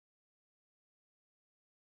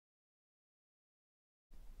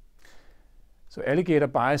So Alligator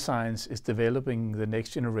Bioscience is developing the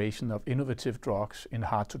next generation of innovative drugs in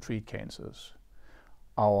hard-to-treat cancers.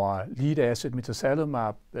 Our lead asset,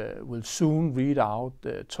 mitazalimab, will soon read out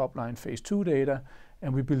the top-line phase 2 data,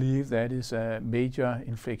 and we believe that is a major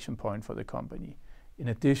inflection point for the company. In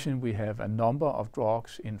addition, we have a number of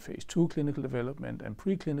drugs in phase 2 clinical development and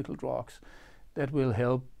preclinical drugs that will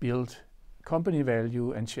help build company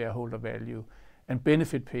value and shareholder value and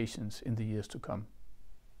benefit patients in the years to come.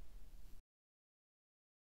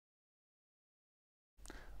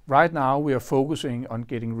 Right now, we are focusing on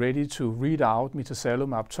getting ready to read out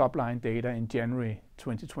mitazalimab top-line data in January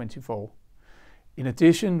 2024. In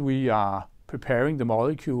addition, we are preparing the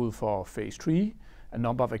molecule for phase 3. A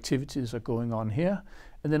number of activities are going on here.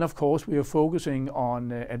 And then, of course, we are focusing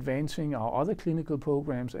on advancing our other clinical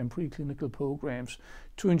programs and preclinical programs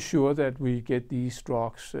to ensure that we get these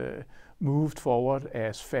drugs moved forward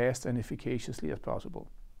as fast and efficaciously as possible.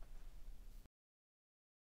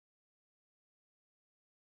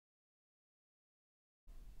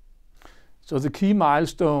 So the key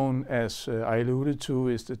milestone, as I alluded to,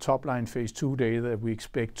 is the top-line phase 2 data that we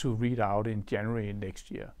expect to read out in January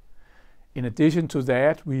next year. In addition to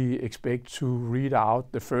that, we expect to read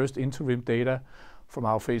out the first interim data from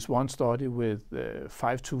our phase 1 study with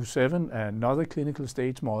 527, another clinical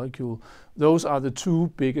stage molecule. Those are the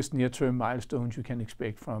two biggest near-term milestones you can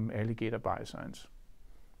expect from Alligator Bioscience.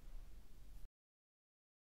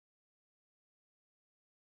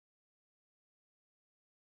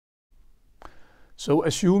 So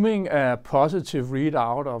assuming a positive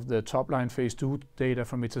readout of the top-line phase 2 data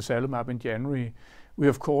from mitazalimab in January, we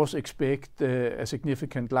of course expect a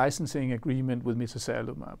significant licensing agreement with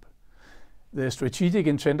mitazalimab. The strategic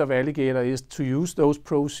intent of Alligator is to use those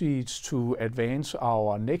proceeds to advance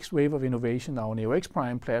our next wave of innovation, our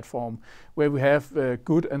Neo-X-Prime platform, where we have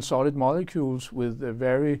good and solid molecules with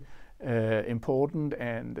very important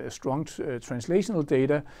and strong translational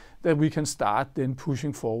data that we can start then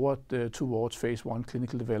pushing forward towards phase 1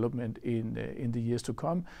 clinical development in the years to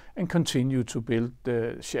come and continue to build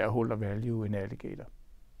shareholder value in Alligator.